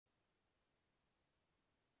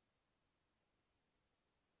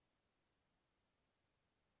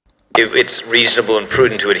it's reasonable and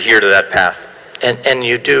prudent to adhere to that path. And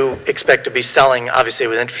you do expect to be selling, obviously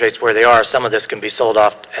with interest rates where they are, some of this can be sold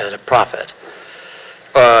off at a profit.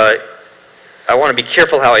 I want to be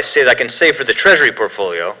careful how I say that. I can say for the Treasury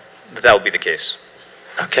portfolio that will be the case.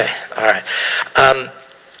 Okay, all right.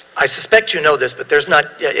 I suspect you know this, but there's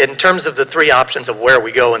not, in terms of the three options of where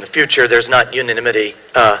we go in the future, there's not unanimity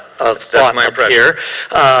of thought up here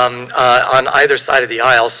on either side of the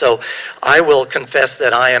aisle. So I will confess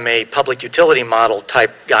that I am a public utility model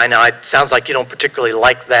type guy. Now, it sounds like you don't particularly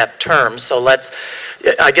like that term, so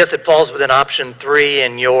I guess it falls within option 3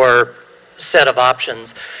 in your set of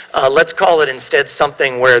options. Let's call it instead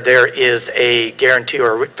something where there is a guarantee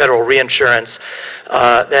or federal reinsurance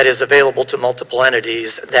that is available to multiple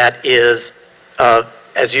entities that is,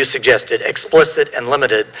 as you suggested, explicit and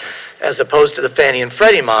limited, as opposed to the Fannie and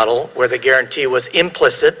Freddie model where the guarantee was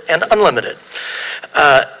implicit and unlimited.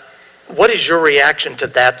 What is your reaction to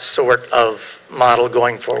that sort of model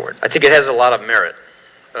going forward? I think it has a lot of merit.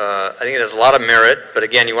 I think it has a lot of merit, but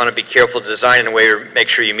again, you want to be careful to design in a way to make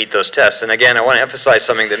sure you meet those tests. And again, I want to emphasize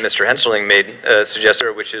something that Mr. Henseling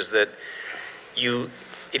suggested, which is that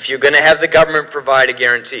if you're going to have the government provide a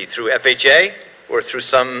guarantee through FHA or through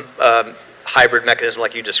some hybrid mechanism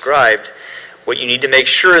like you described, what you need to make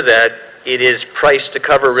sure that it is priced to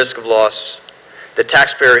cover risk of loss. The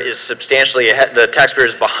taxpayer is substantially ahead, the taxpayer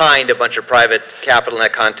is behind a bunch of private capital in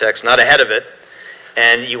that context, not ahead of it.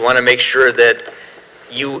 And you want to make sure that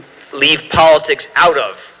you leave politics out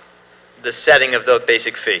of the setting of the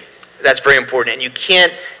basic fee. That's very important. And you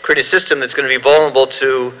can't create a system that's going to be vulnerable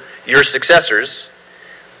to your successors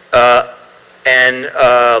and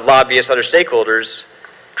lobbyists, other stakeholders,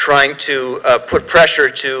 trying to put pressure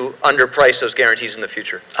to underprice those guarantees in the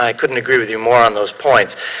future. I couldn't agree with you more on those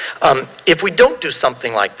points. If we don't do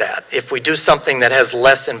something like that, if we do something that has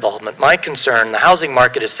less involvement, my concern, the housing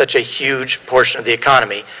market is such a huge portion of the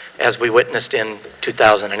economy, as we witnessed in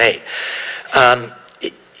 2008.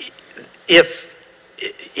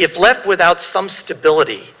 If left without some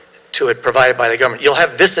stability to it provided by the government, you'll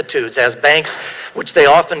have vicissitudes as banks, which they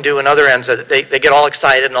often do in other ends. They get all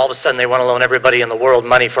excited and all of a sudden they want to loan everybody in the world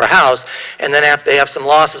money for a house, and then after they have some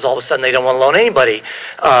losses, all of a sudden they don't want to loan anybody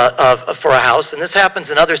for a house. And this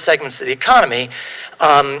happens in other segments of the economy,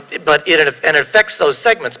 but it affects those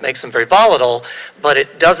segments, makes them very volatile, but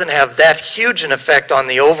it doesn't have that huge an effect on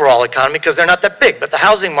the overall economy because they're not that big. But the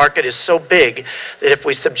housing market is so big that if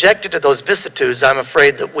we subject it to those vicissitudes, I'm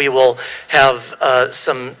afraid that we will have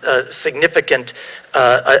some significant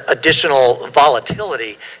additional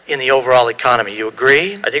volatility in the overall economy. You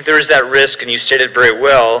agree? I think there is that risk, and you stated very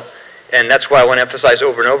well, and that's why I want to emphasize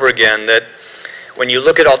over and over again that when you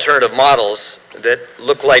look at alternative models that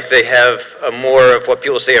look like they have a more of what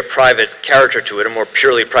people say a private character to it, a more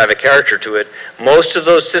purely private character to it, most of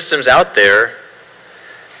those systems out there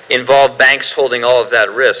involve banks holding all of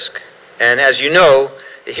that risk. And as you know,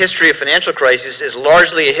 the history of financial crises is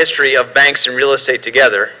largely a history of banks and real estate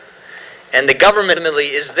together. And the government ultimately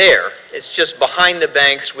is there. It's just behind the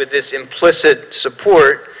banks with this implicit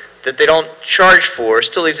support that they don't charge for,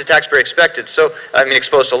 still leaves the taxpayer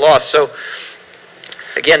exposed to loss. So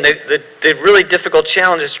again, the really difficult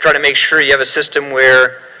challenge is to try to make sure you have a system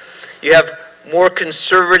where you have more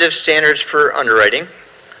conservative standards for underwriting.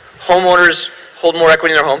 Homeowners hold more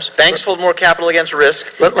equity in their homes. Banks hold more capital against risk.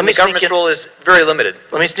 And the government's role is very limited.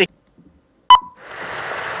 Let me sneak.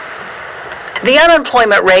 The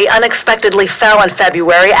unemployment rate unexpectedly fell in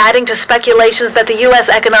February, adding to speculations that the U.S.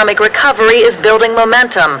 economic recovery is building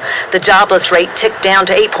momentum. The jobless rate ticked down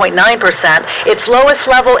to 8.9%, its lowest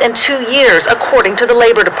level in 2 years, according to the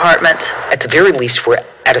Labor Department. At the very least, we're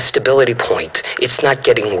at a stability point. It's not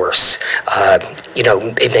getting worse.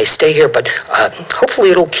 It may stay here, but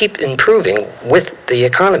hopefully it'll keep improving with the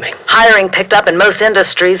economy. Hiring picked up in most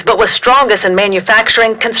industries, but was strongest in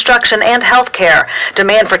manufacturing, construction, and healthcare.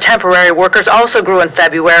 Demand for temporary workers also grew in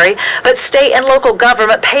February, but state and local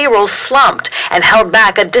government payrolls slumped and held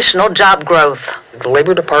back additional job growth. The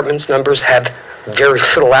Labor Department's numbers have very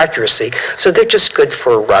little accuracy, so they're just good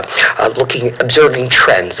for observing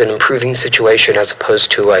trends and improving situation as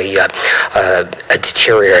opposed to a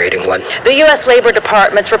deteriorating one. The U.S. Labor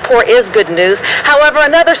Department's report is good news. However,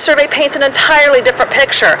 another survey paints an entirely different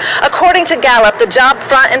picture. According to Gallup, the job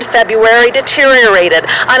front in February deteriorated.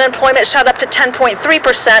 Unemployment shot up to 10.3%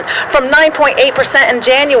 from 9.8% in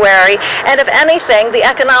January, and if anything, the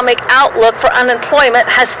economic outlook for unemployment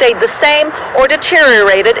has stayed the same or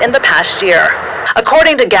deteriorated in the past year.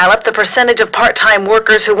 According to Gallup, the percentage of part-time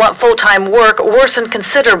workers who want full-time work worsened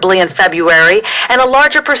considerably in February, and a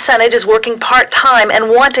larger percentage is working part-time and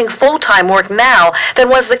wanting full-time work now than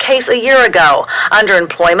was the case a year ago.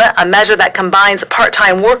 Underemployment, a measure that combines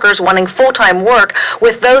part-time workers wanting full-time work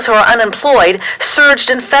with those who are unemployed,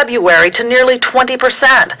 surged in February to nearly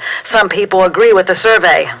 20%. Some people agree with the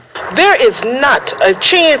survey. There is not a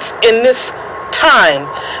chance in this time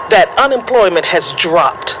that unemployment has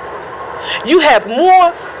dropped. You have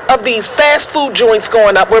more of these fast food joints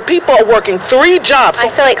going up where people are working 3 jobs. I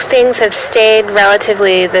feel like things have stayed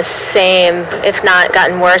relatively the same, if not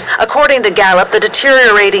gotten worse. According to Gallup, the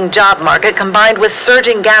deteriorating job market combined with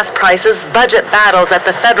surging gas prices, budget battles at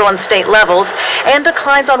the federal and state levels, and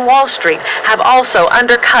declines on Wall Street have also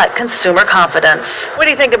undercut consumer confidence. What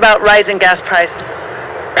do you think about rising gas prices?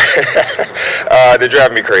 They're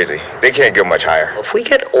driving me crazy. They can't go much higher. If we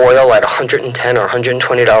get oil at $110 or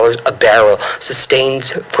 $120 a barrel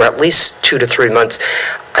sustained for at least 2 to 3 months,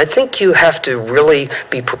 I think you have to really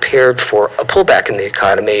be prepared for a pullback in the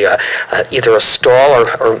economy, either a stall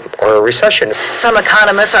or a recession. Some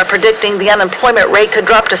economists are predicting the unemployment rate could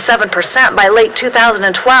drop to 7% by late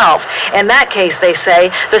 2012. In that case, they say,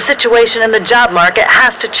 the situation in the job market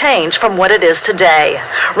has to change from what it is today.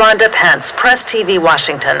 Rhonda Pence, Press TV,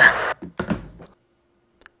 Washington.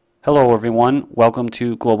 Hello everyone, welcome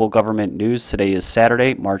to Global Government News. Today is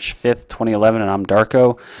Saturday, March 5th, 2011, and I'm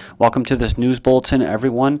Darko. Welcome to this news bulletin,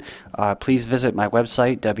 everyone. Please visit my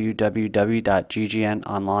website,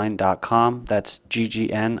 www.ggnonline.com. That's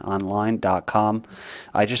ggnonline.com.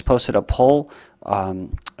 I just posted a poll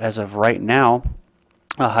as of right now.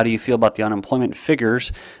 How do you feel about the unemployment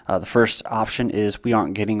figures? The first option is we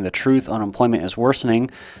aren't getting the truth. Unemployment is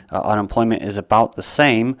worsening. Unemployment is about the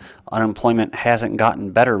same. Unemployment hasn't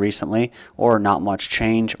gotten better recently, or not much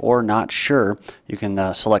change, or not sure. You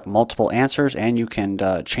can select multiple answers, and you can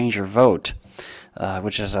change your vote,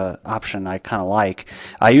 which is an option I kind of like.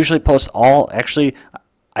 I usually post I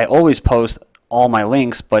always post all my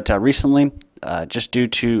links, but recently, just due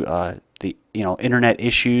to the internet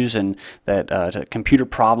issues and that computer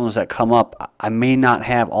problems that come up, I may not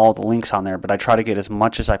have all the links on there, but I try to get as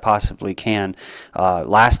much as I possibly can.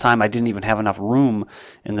 Last time I didn't even have enough room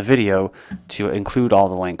in the video to include all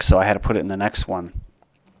the links, so I had to put it in the next one.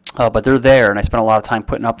 But they're there, and I spent a lot of time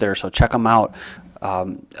putting up there, so check them out.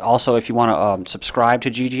 Also, if you want to subscribe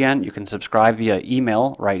to GGN, you can subscribe via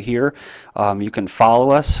email right here. You can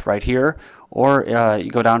follow us right here, or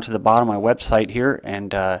you go down to the bottom of my website here,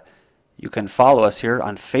 and you can follow us here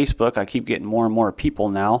on Facebook. I keep getting more and more people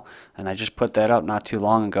now, and I just put that up not too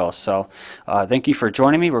long ago. So thank you for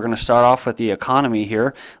joining me. We're going to start off with the economy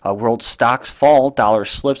here. World stocks fall, dollar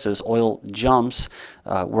slips as oil jumps.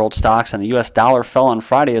 World stocks and the U.S. dollar fell on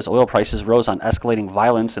Friday as oil prices rose on escalating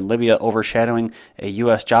violence in Libya, overshadowing a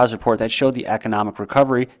U.S. jobs report that showed the economic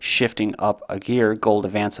recovery shifting up a gear. Gold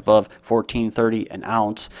advanced above $14.30 an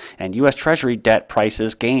ounce, and U.S. Treasury debt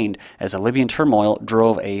prices gained as the Libyan turmoil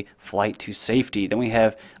drove a flight to safety. Then we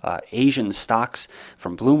have Asian stocks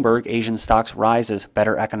from Bloomberg. Asian stocks rise as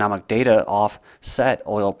better economic data offset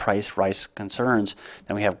oil price rise concerns.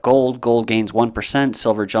 Then we have gold. Gold gains 1%.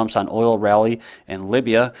 Silver jumps on oil rally in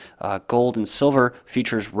Libya. Gold and silver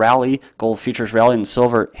futures rally. Gold futures rally and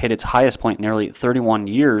silver hit its highest point in nearly 31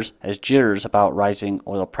 years as jitters about rising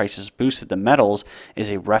oil prices boosted the metals is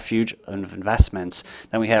a refuge of investments.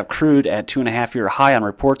 Then we have crude at 2.5-year high on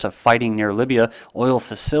reports of fighting near Libya oil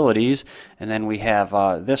facilities. And then we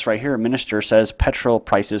have this right here. A minister says petrol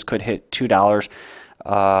prices could hit £2,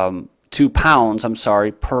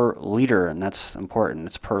 £2 per liter, and that's important.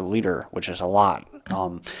 It's per liter, which is a lot.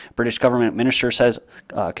 British government minister says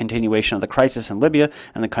continuation of the crisis in Libya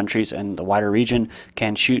and the countries in the wider region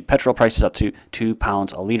can shoot petrol prices up to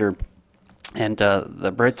 £2 a liter. And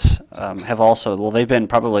the Brits have also, well, they've been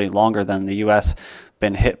probably longer than the U.S.,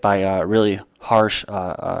 been hit by really harsh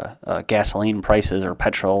gasoline prices, or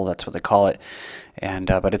petrol, that's what they call it. And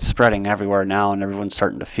but it's spreading everywhere now, and everyone's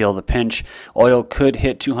starting to feel the pinch. Oil could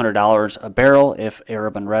hit $200 a barrel if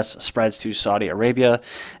Arab unrest spreads to Saudi Arabia,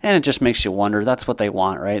 and it just makes you wonder. That's what they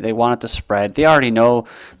want, right? They want it to spread. They already know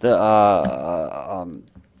the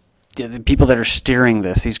people that are steering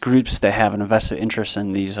this, these groups that have an invested interest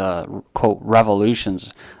in these, quote,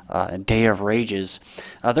 revolutions, day of rages,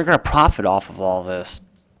 they're going to profit off of all this.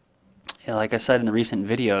 Like I said in the recent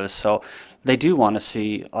videos, so they do want to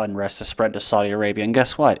see unrest to spread to Saudi Arabia, and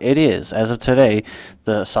guess what? It is. As of today,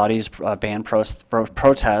 the Saudis banned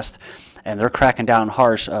protest, and they're cracking down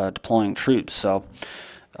harsh, deploying troops. So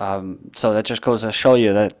that just goes to show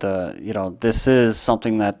you that this is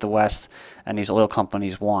something that the West and these oil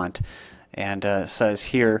companies want. And it says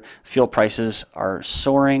here, fuel prices are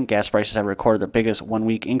soaring. Gas prices have recorded the biggest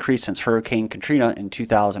one-week increase since Hurricane Katrina in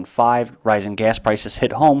 2005. Rising gas prices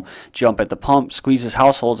hit home, jump at the pump, squeezes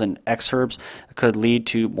households, and exurbs could lead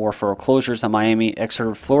to more foreclosures. In Miami,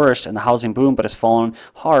 exurb flourished in the housing boom, but has fallen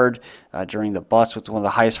hard during the bust, with one of the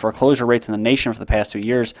highest foreclosure rates in the nation for the past 2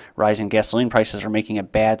 years. Rising gasoline prices are making a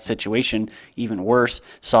bad situation even worse.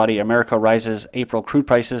 Saudi Aramco rises April crude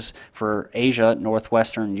prices for Asia,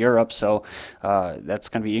 Northwestern Europe, so that's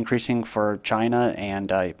going to be increasing for China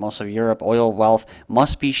and most of Europe. Oil wealth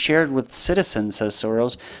must be shared with citizens, says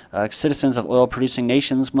Soros. Citizens of oil-producing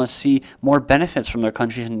nations must see more benefits from their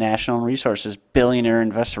country's national resources, billionaire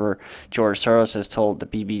investor George Soros has told the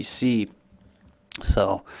BBC.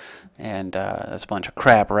 So, and that's a bunch of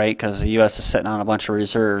crap, right? Because the U.S. is sitting on a bunch of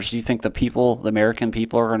reserves. Do you think the people, the American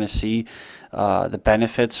people, are going to see the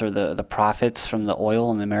benefits or the profits from the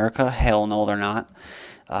oil in America? Hell no, they're not.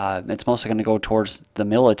 It's mostly going to go towards the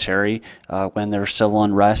military when there's civil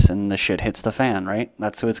unrest and the shit hits the fan, right?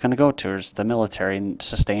 That's who it's going to go towards, the military, and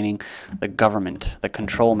sustaining the government, the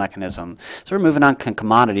control mechanism. So we're moving on to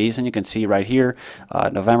commodities, and you can see right here,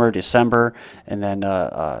 November, December, and then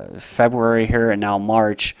February here, and now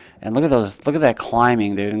March. And look at those, look at that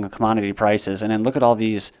climbing, dude, in the commodity prices. And then look at all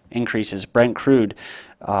these increases. Brent crude,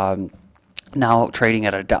 now trading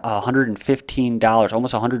at $115,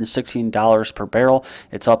 almost $116 per barrel.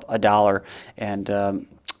 It's up $1, and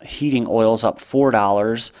heating oil's up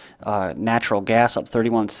 $4. Natural gas up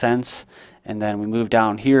 31 cents. And then we move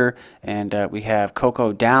down here, and we have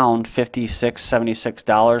cocoa down $56,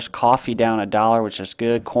 $76. Coffee down $1, which is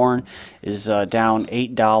good. Corn is down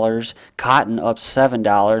 $8. Cotton up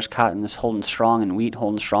 $7. Cotton is holding strong, and wheat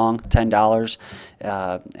holding strong, $10.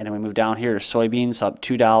 And then we move down here to soybeans up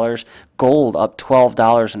 $2. Gold up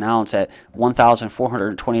 $12 an ounce at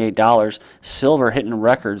 $1,428. Silver hitting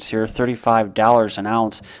records here, $35 an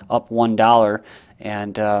ounce, up $1.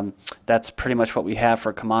 And that's pretty much what we have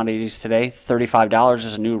for commodities today. $35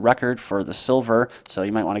 is a new record for the silver, so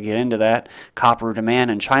you might want to get into that. Copper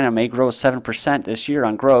demand in China may grow 7% this year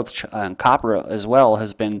on growth, and copper as well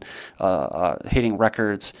has been hitting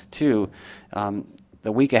records too.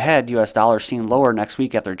 The week ahead, U.S. dollar seen lower next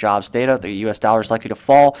week after jobs data. The U.S. dollar is likely to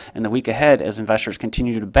fall in the week ahead as investors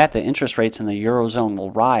continue to bet that interest rates in the Eurozone will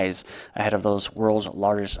rise ahead of those world's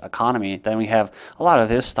largest economy. Then we have a lot of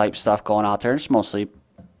this type stuff going out there. It's mostly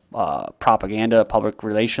propaganda, public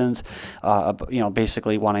relations,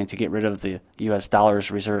 basically wanting to get rid of the U.S. dollar's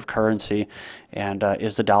reserve currency. And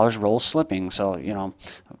is the dollar's role slipping? So,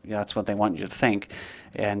 that's what they want you to think.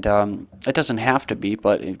 And it doesn't have to be,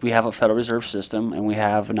 but we have a Federal Reserve System, and we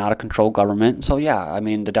have not a controlled government. So, yeah, I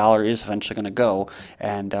mean, the dollar is eventually going to go.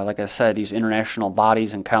 And like I said, these international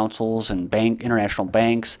bodies and councils and international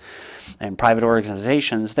banks and private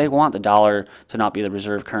organizations, they want the dollar to not be the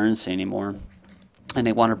reserve currency anymore. And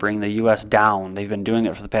they want to bring the U.S. down. They've been doing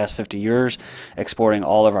it for the past 50 years, exporting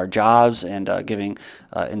all of our jobs and giving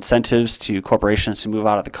incentives to corporations to move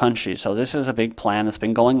out of the country. So this is a big plan that's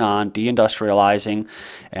been going on, deindustrializing,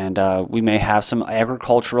 and we may have some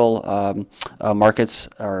agricultural markets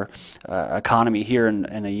or economy here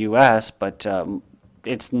in the U.S., but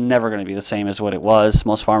it's never going to be the same as what it was.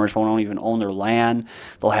 Most farmers won't even own their land.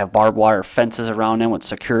 They'll have barbed wire fences around them with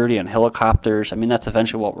security and helicopters. I mean, that's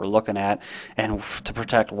eventually what we're looking at. And to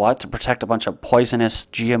protect what? To protect a bunch of poisonous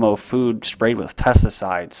GMO food sprayed with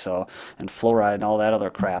pesticides, and fluoride and all that other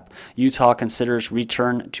crap. Utah considers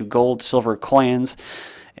return to gold, silver coins.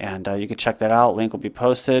 And you can check that out. Link will be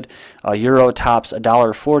posted. Euro tops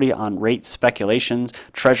 $1.40 on rate speculations.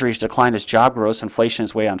 Treasuries declined as job growth. Inflation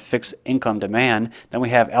is way on fixed income demand. Then we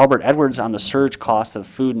have Albert Edwards on the surge cost of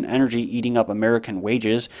food and energy eating up American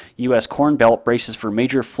wages. U.S. Corn Belt braces for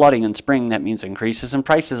major flooding in spring. That means increases in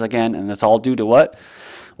prices again. And it's all due to what?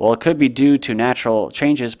 Well, it could be due to natural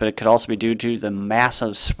changes, but it could also be due to the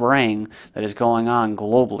massive spraying that is going on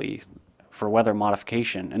globally for weather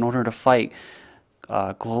modification in order to fight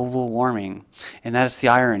global warming. And that is the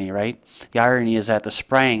irony, right? The irony is that the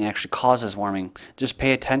spraying actually causes warming. Just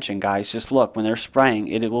pay attention, guys. Just look, when they're spraying,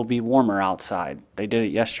 it will be warmer outside. They did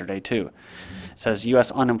it yesterday too. It says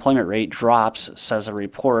U.S. unemployment rate drops, says a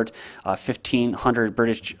report. 1,500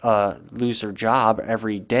 British lose their job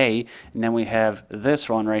every day. And then we have this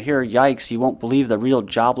one right here. Yikes, you won't believe the real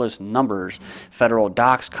jobless numbers. Federal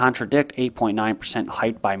docs contradict 8.9%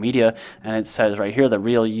 hyped by media. And it says right here the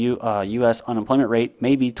real U.S. unemployment rate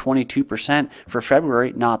may be 22% for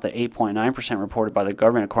February, not the 8.9% reported by the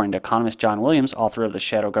government, according to economist John Williams, author of the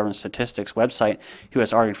Shadow Government Statistics website, who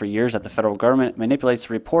has argued for years that the federal government manipulates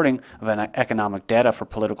the reporting of an economic economic data for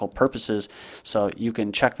political purposes. So you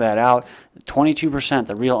can check that out. 22%,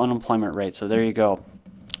 the real unemployment rate. So there you go.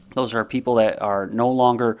 Those are people that are no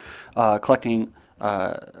longer collecting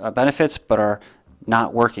benefits but are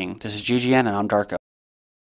not working. This is GGN, and I'm Darko.